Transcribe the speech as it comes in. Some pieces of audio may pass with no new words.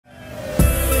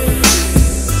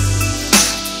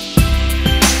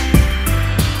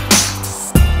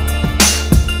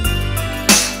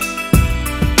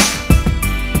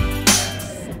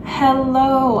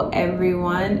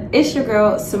everyone, it's your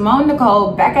girl Simone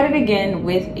Nicole, back at it again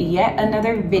with yet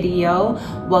another video.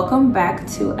 Welcome back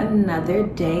to another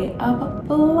day of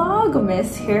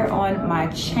Vlogmas here on my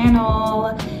channel.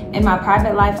 In my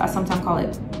private life, I sometimes call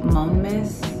it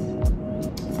Monemas.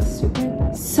 Is that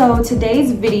stupid? So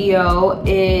today's video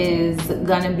is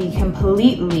gonna be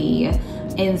completely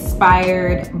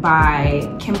inspired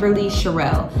by Kimberly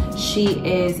Cherrelle. She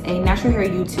is a natural hair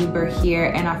YouTuber here,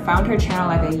 and I found her channel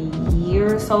like a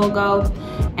year or so ago,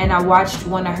 and I watched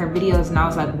one of her videos and I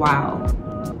was like, wow,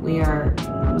 we are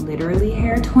literally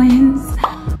hair twins.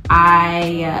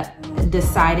 I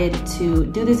decided to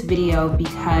do this video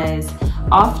because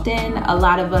often a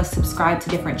lot of us subscribe to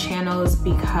different channels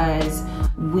because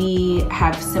we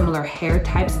have similar hair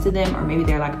types to them, or maybe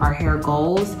they're like our hair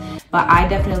goals. But I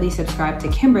definitely subscribe to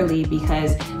Kimberly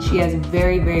because she has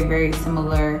very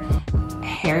similar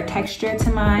hair texture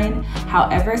to mine.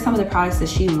 However, some of the products that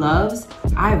she loves,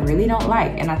 I really don't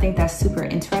like. And I think that's super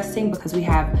interesting because we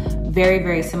have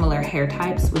very similar hair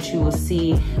types, which you will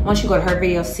see once you go to her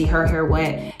videos, see her hair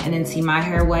wet and then see my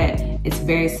hair wet. It's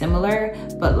very similar,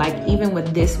 but like even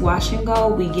with this wash and go,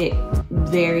 we get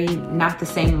very not the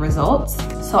same results.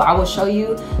 So I will show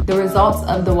you the results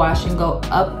of the wash and go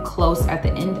up close at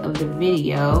the end of the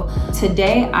video.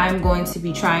 Today I'm going to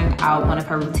be trying out one of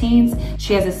her routines.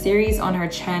 She has a series on her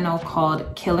channel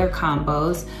called Killer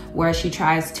Combos, where she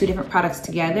tries 2 different products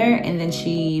together and then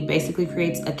she basically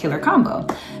creates a killer combo.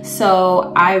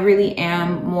 So I really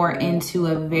am more into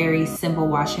a very simple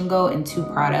wash and go, and 2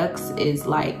 products is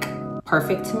like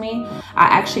perfect to me. I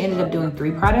actually ended up doing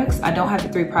 3 products. I don't have the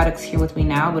 3 products here with me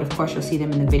now, but of course you'll see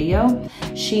them in the video.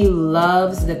 She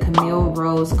loves the Camille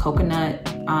Rose coconut.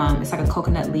 It's like a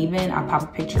coconut leave-in. I'll pop a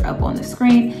picture up on the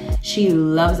screen. She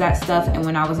loves that stuff. And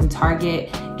when I was in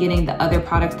Target getting the other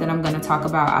product that I'm going to talk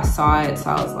about, I saw it. So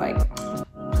I was like,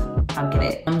 I'll get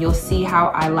it. You'll see how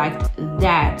I liked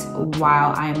that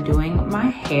while I'm doing my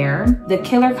hair. The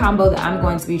killer combo that I'm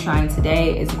going to be trying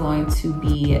today is going to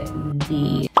be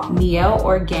the Mielle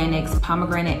Organics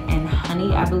Pomegranate and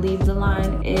Honey, I believe the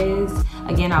line is.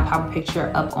 Again, I'll pop a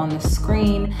picture up on the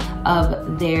screen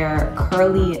of their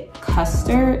curly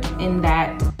custard in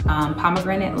that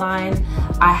pomegranate line.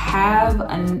 I have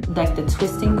like the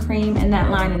twisting cream in that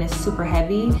line, and it's super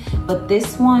heavy, but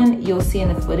this one you'll see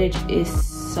in the footage is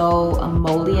so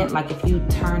emollient. Like if you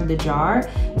turn the jar,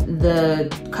 the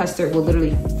custard will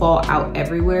literally fall out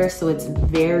everywhere. So it's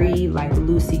very like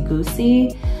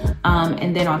loosey-goosey.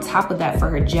 And then on top of that, for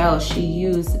her gel, she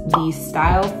used the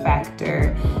Style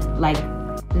Factor, like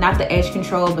not the edge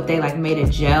control, but they like made a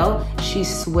gel. She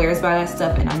swears by that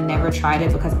stuff, and I never tried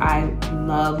it because I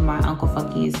love my Uncle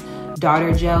Funky's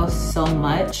daughter gel so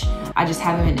much. I just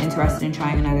haven't been interested in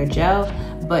trying another gel,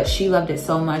 but she loved it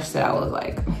so much that I was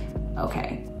like,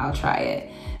 okay, I'll try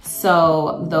it.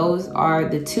 So those are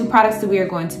the 2 products that we are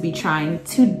going to be trying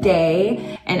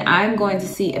today, and I'm going to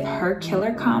see if her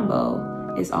killer combo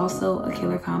is also a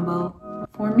killer combo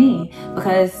for me,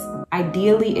 because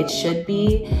ideally it should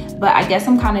be. But I guess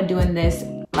I'm kind of doing this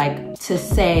like to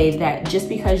say that just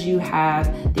because you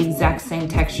have the exact same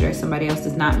texture as somebody else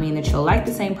does not mean that you'll like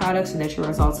the same products or that your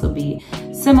results will be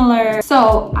similar.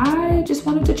 So I just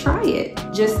wanted to try it,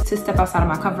 just to step outside of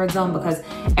my comfort zone, because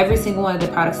every single one of the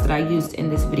products that I used in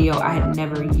this video I had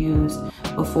never used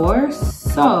before.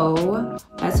 So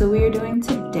that's what we are doing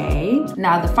today.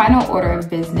 Now the final order of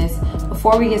business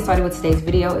before we get started with today's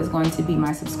video is going to be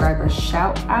my subscriber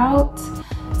shout out.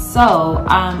 So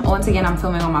once again, I'm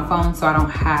filming on my phone, so I don't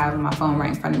have my phone right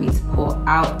in front of me to pull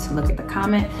out to look at the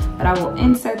comment, but I will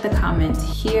insert the comment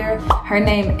here. Her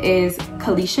name is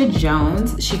Kalisha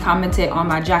Jones. She commented on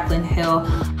my Jaclyn Hill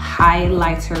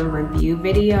highlighter review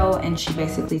video, and she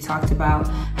basically talked about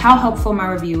how helpful my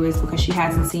review is because she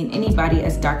hasn't seen anybody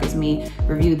as dark as me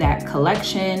review that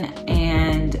collection.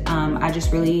 And I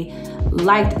just really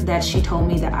liked that she told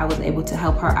me that I was able to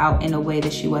help her out in a way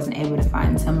that she wasn't able to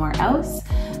find somewhere else.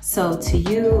 So to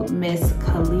you, Miss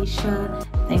Kalisha,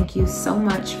 thank you so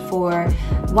much for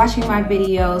watching my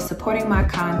video, supporting my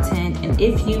content. And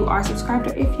if you are subscribed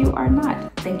or if you are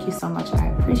not, thank you so much. I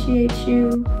appreciate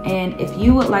you. And if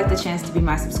you would like the chance to be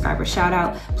my subscriber shout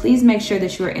out, please make sure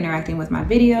that you are interacting with my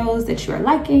videos, that you are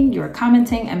liking, you are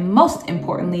commenting, and most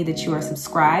importantly, that you are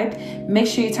subscribed. Make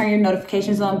sure you turn your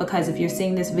notifications on, because if you're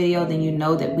seeing this video, then you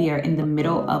know that we are in the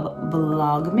middle of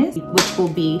Vlogmas, which will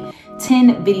be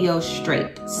 10 videos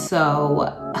straight.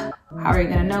 So how are you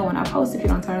gonna know when I post if you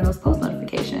don't turn on those post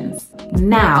notifications?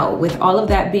 Now, with all of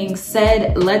that being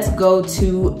said, let's go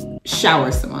to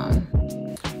shower Simone.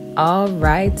 All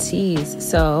righties,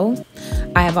 so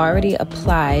I have already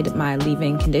applied my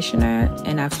leave-in conditioner,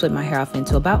 and I've split my hair off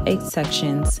into about 8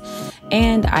 sections.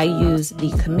 And I use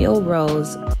the Camille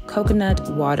Rose Coconut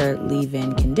Water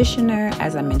Leave-In Conditioner,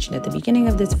 as I mentioned at the beginning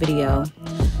of this video.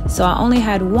 So I only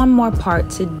had one more part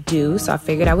to do, so I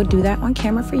figured I would do that on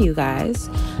camera for you guys.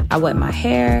 I wet my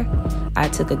hair, I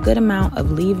took a good amount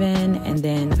of leave-in, and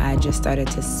then I just started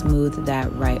to smooth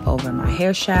that right over my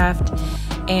hair shaft.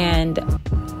 And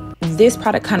this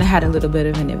product kind of had a little bit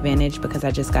of an advantage because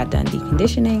I just got done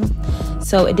deconditioning,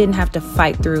 so it didn't have to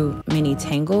fight through many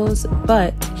tangles,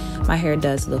 but my hair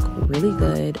does look really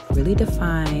good, really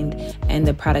defined, and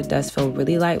the product does feel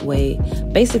really lightweight.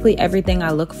 Basically everything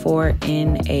I look for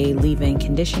in a leave-in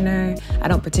conditioner. I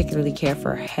don't particularly care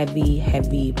for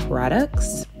heavy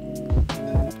products.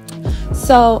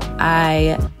 So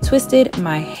I twisted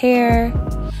my hair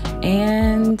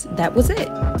and that was it.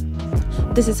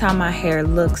 This is how my hair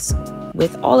looks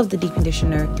with all of the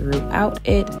deconditioner throughout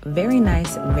it. Very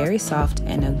nice, very soft,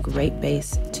 and a great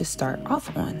base to start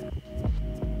off on.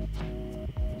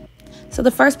 So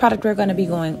the first product we're going to be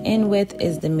going in with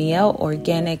is the Mielle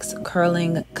Organics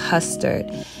Curling Custard.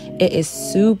 It is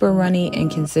super runny in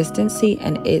consistency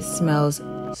and it smells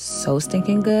so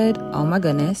stinking good. Oh my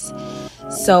goodness.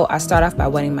 So I start off by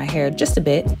wetting my hair just a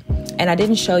bit, and I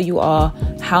didn't show you all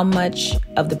how much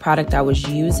of the product I was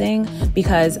using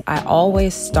because I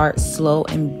always start slow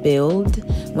and build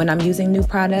when I'm using new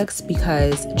products,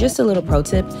 because just a little pro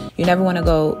tip, you never want to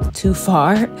go too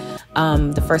far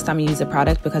the first time you use a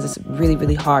product because it's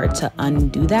really hard to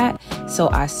undo that. So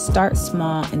I start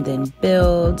small and then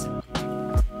build,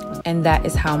 and that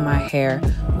is how my hair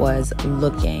was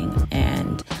looking.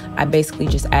 And I basically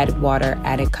just added water,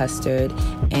 added custard,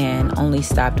 and only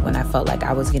stopped when I felt like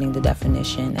I was getting the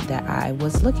definition that I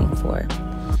was looking for.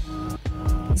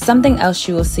 Something else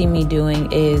you will see me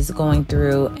doing is going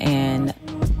through and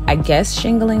I guess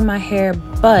shingling my hair,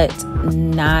 but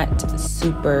not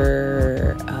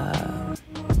super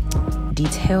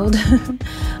detailed.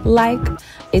 Like,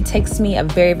 it takes me a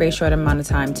very short amount of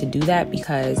time to do that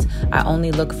because I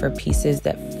only look for pieces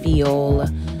that feel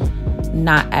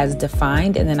not as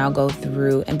defined, and then I'll go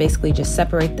through and basically just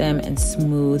separate them and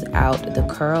smooth out the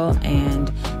curl, and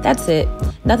that's it.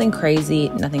 Nothing crazy,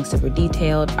 nothing super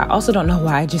detailed. I also don't know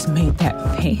why I just made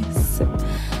that face,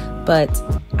 but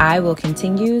I will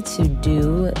continue to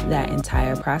do that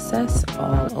entire process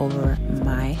all over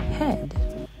my head.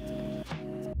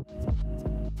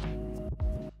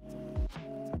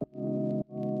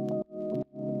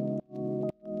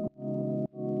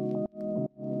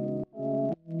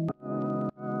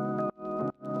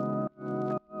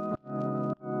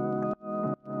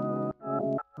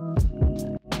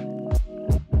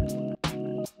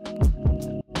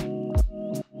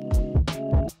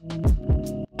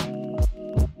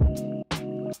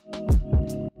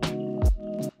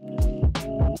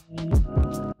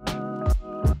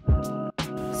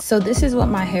 So this is what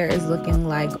my hair is looking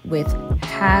like with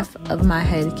half of my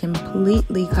head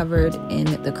completely covered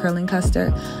in the curling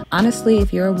custard. Honestly,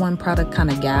 if you're a one product kind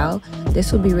of gal,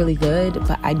 this would be really good,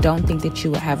 but I don't think that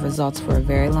you would have results for a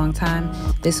very long time.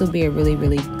 This will be a really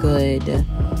good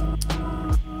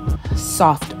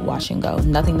soft wash and go.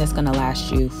 Nothing that's gonna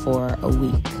last you for a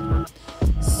week.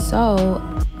 So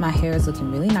my hair is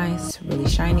looking really nice, really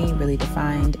shiny, really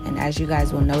defined. And as you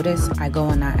guys will notice, I go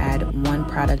and I add one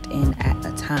product in at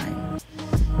a time.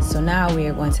 So now we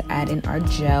are going to add in our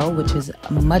gel, which is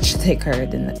much thicker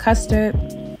than the custard.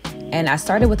 And I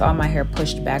started with all my hair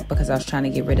pushed back because I was trying to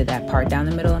get rid of that part down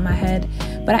the middle of my head.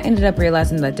 But I ended up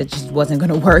realizing that just wasn't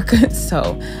going to work.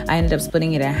 So I ended up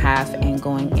splitting it in half and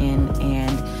going in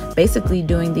and basically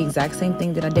doing the exact same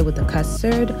thing that I did with the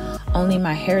custard, only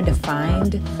my hair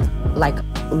defined like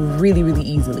really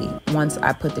easily once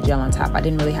I put the gel on top. I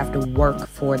didn't really have to work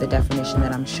for the definition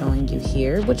that I'm showing you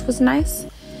here, which was nice.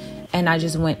 And I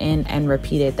just went in and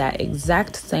repeated that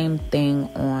exact same thing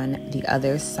on the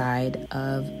other side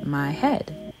of my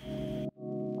head.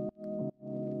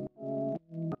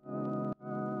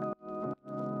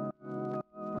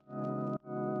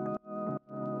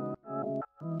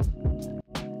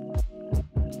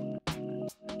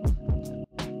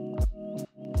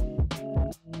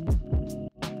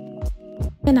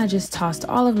 And I just tossed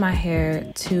all of my hair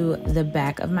to the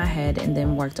back of my head and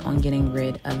then worked on getting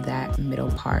rid of that middle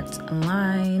part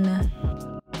line.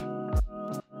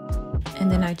 And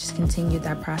then I just continued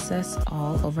that process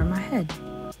all over my head.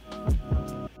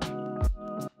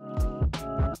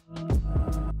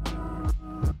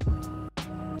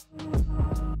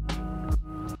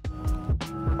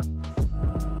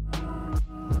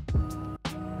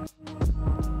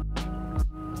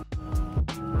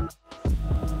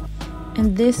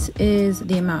 And this is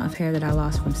the amount of hair that I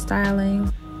lost from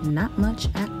styling. Not much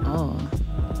at all.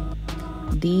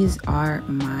 these are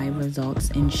my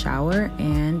results in shower,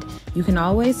 and you can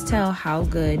always tell how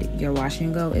good your wash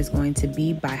and go is going to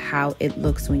be by how it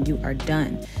looks when you are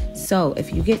done. So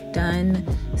if you get done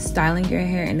styling your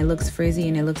hair and it looks frizzy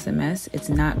and it looks a mess, it's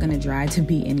not gonna dry to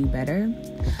be any better.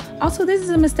 Also, this is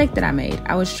a mistake that I made.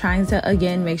 I was trying to,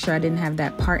 again, make sure I didn't have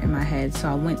that part in my head, so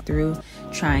I went through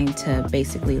trying to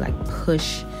basically like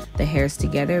push the hairs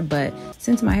together, but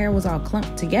since my hair was all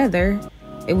clumped together,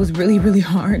 it was really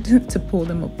hard to pull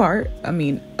them apart. I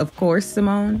mean, of course,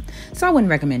 Simone. So I wouldn't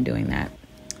recommend doing that.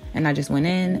 And I just went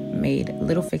in, made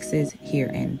little fixes here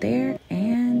and there,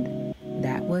 and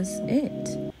that was it.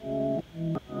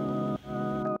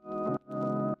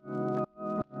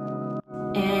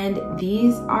 And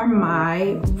these are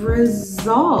my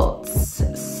results.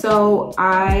 So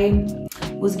I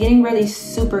was getting ready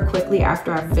super quickly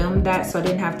after I filmed that, so I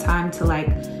didn't have time to like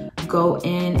go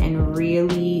in and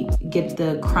really get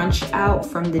the crunch out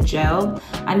from the gel.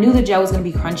 I knew the gel was gonna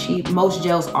be crunchy. Most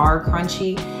gels are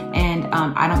crunchy, and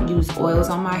I don't use oils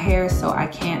on my hair, so I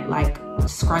can't like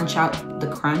scrunch out the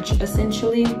crunch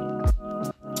essentially.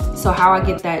 So how I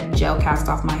get that gel cast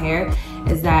off my hair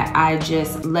is that I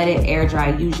just let it air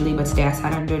dry usually, but today I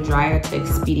sat under a dryer to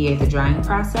expedite the drying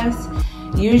process.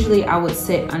 Usually I would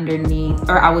sit underneath,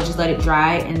 or I would just let it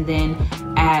dry, and then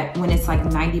when it's like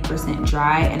 90%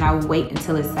 dry, and I would wait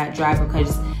until it's that dry,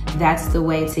 because that's the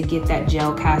way to get that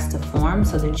gel cast to form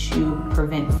so that you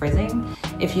prevent frizzing.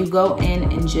 If you go in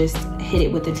and just hit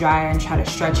it with the dryer and try to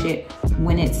stretch it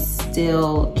when it's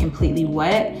still completely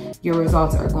wet, your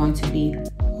results are going to be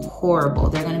horrible.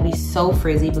 They're going to be so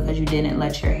frizzy because you didn't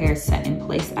let your hair set in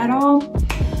place at all.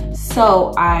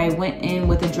 So I went in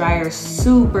with a dryer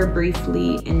super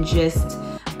briefly and just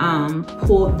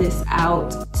pulled this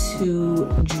out to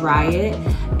dry it,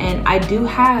 and I do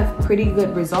have pretty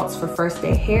good results for first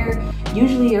day hair.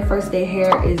 Usually your first day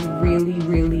hair is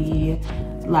really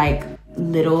like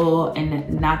little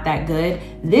and not that good.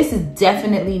 This is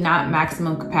definitely not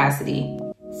maximum capacity.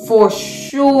 For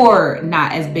sure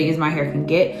not as big as my hair can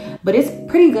get, but it's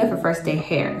pretty good for first day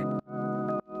hair.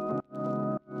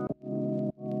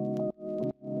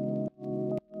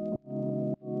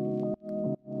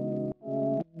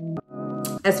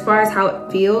 As far as how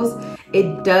it feels,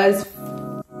 it does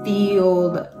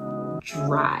feel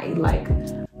dry. Like,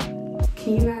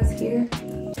 can you guys hear?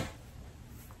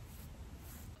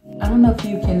 I don't know if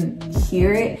you can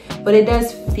hear it, but it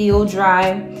does feel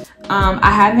dry.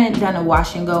 I haven't done a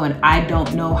wash and go and I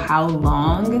don't know how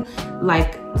long,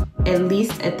 like at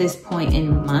least at this point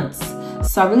in months.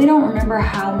 So I really don't remember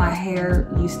how my hair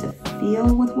used to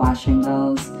feel with wash and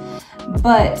goes.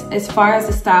 But as far as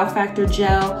the Style Factor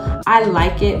gel, I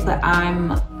like it, but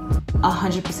I'm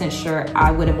 100% sure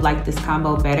I would have liked this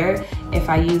combo better if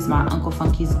I used my Uncle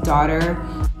Funky's Daughter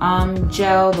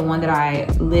gel, the one that I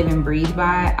live and breathe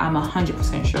by. I'm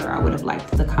 100% sure I would have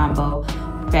liked the combo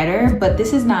better, but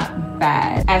this is not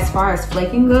bad. As far as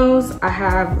flaking goes, I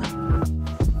have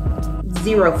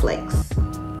 0 flakes.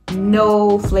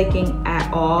 No flaking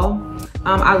at all.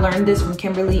 I learned this from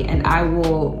Kimberly, and I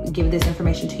will give this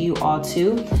information to you all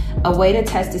too. A way to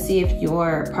test to see if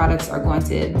your products are going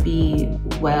to be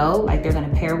well, like they're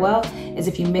gonna pair well, is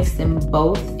if you mix them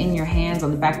both in your hands, on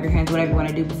the back of your hands, whatever you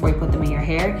wanna do before you put them in your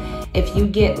hair. If you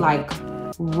get like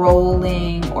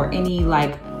rolling or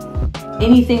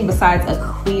anything besides a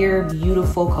clear,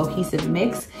 beautiful, cohesive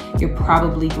mix, you're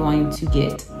probably going to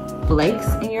get flakes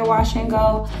in your wash and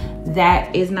go.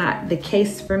 That is not the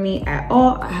case for me at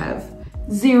all. I have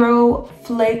 0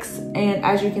 flakes, and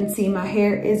as you can see, my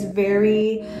hair is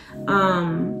very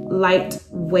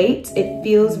lightweight. It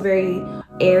feels very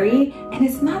airy, and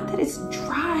it's not that it's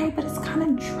dry, but it's kind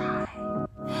of dry.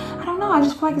 I don't know, I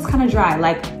just feel like it's kind of dry.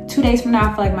 Like 2 days from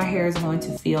now, I feel like my hair is going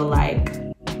to feel like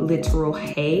literal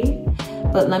hay.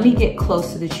 But let me get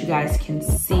close so that you guys can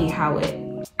see how it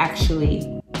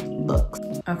actually looks.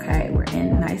 Okay, we're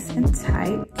in nice and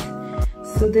tight.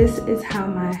 So this is how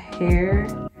my hair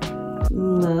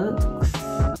looks.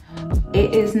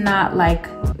 It is not like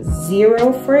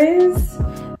 0 frizz,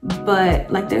 but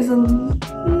like there's a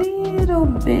little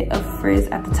bit of frizz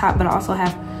at the top, but I also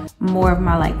have more of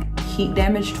my like heat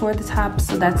damage toward the top,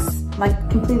 so that's like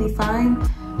completely fine.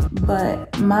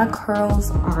 But my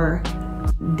curls are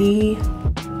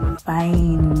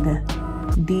defined,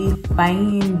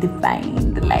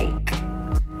 like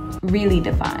really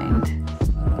defined,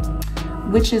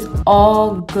 which is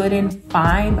all good and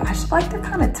fine, but I just feel like they're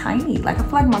kind of tiny. Like I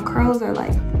feel like my curls are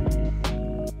like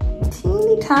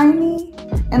teeny tiny.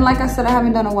 And like I said, I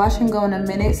haven't done a wash and go in a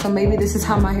minute, so maybe this is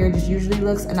how my hair just usually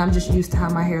looks, and I'm just used to how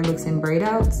my hair looks in braid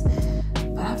outs.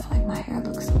 But I feel like my hair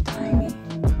looks so tiny,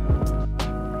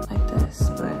 like this.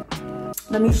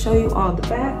 Let me show you all the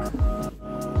back.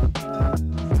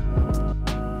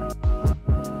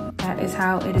 That is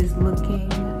how it is looking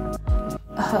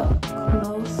up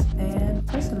close and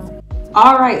personal.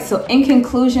 All right, so in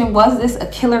conclusion, was this a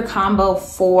killer combo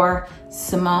for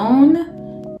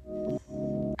Simone?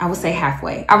 I would say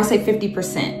halfway. I would say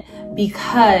 50%,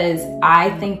 because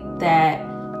I think that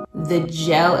the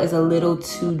gel is a little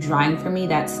too drying for me.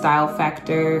 That Style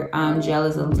Factor gel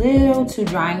is a little too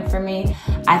drying for me.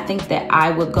 I think that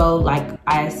I would go, like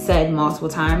I said multiple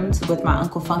times, with my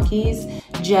Uncle Funky's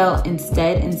gel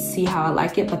instead and see how I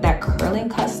like it. But that curling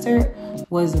custard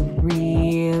was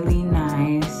really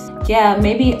nice. Yeah,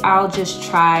 maybe I'll just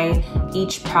try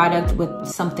each product with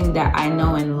something that I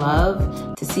know and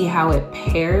love to see how it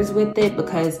pairs with it,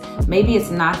 because maybe it's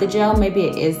not the gel, maybe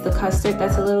it is the custard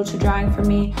that's a little too drying for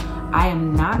me. I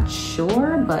am not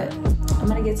sure, but I'm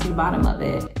gonna get to the bottom of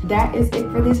it. That is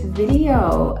it for this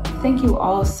video. Thank you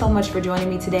all so much for joining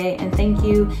me today, and thank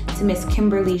you to Miss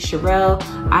Kimberly Cherrelle.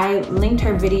 I linked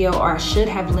her video, or I should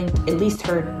have linked at least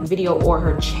her video or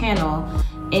her channel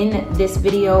in this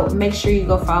video. Make sure you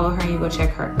go follow her and you go check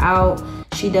her out.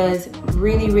 She does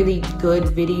really good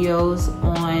videos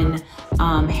on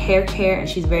hair care, and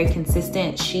she's very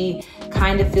consistent. She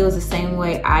kind of feels the same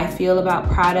way I feel about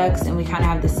products, and we kind of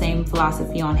have the same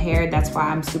philosophy on hair. That's why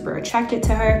I'm super attracted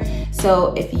to her.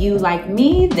 So if you like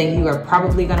me, then you are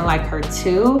probably gonna like her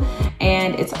too.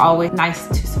 And it's always nice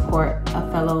to support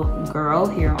a fellow girl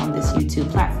here on this YouTube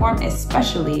platform,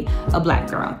 especially a Black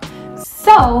girl.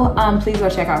 So please go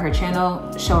check out her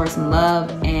channel, show her some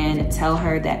love, and tell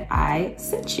her that I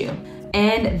sent you.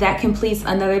 And that completes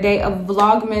another day of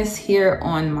Vlogmas here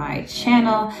on my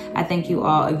channel. I thank you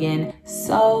all again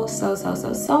so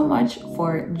much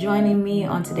for joining me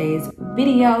on today's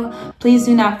video. Please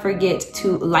do not forget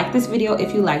to like this video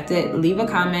if you liked it, leave a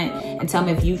comment, and tell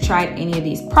me if you've tried any of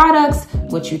these products,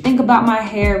 what you think about my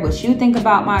hair, what you think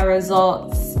about my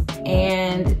results,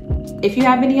 and if you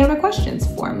have any other questions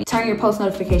for me. Turn your post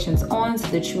notifications on so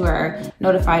that you are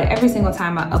notified every single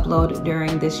time I upload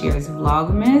during this year's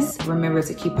Vlogmas. Remember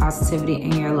to keep positivity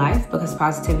in your life, because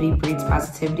positivity breeds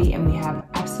positivity, and we have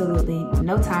absolutely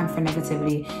no time for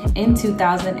negativity in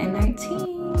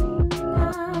 2019.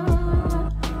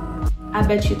 I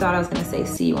bet you thought I was gonna say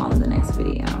see you all in the next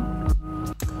video,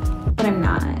 but I'm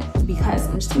not, because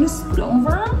I'm just gonna scoot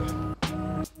over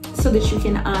so that you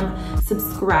can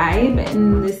subscribe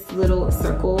in this little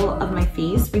circle of my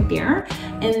face right there,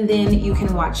 and then you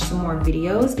can watch some more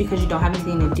videos because you don't have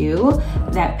anything to do.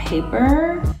 That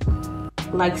paper,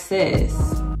 like sis,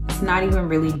 it's not even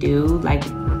really due. Like,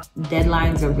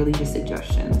 deadlines are really just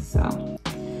suggestions. So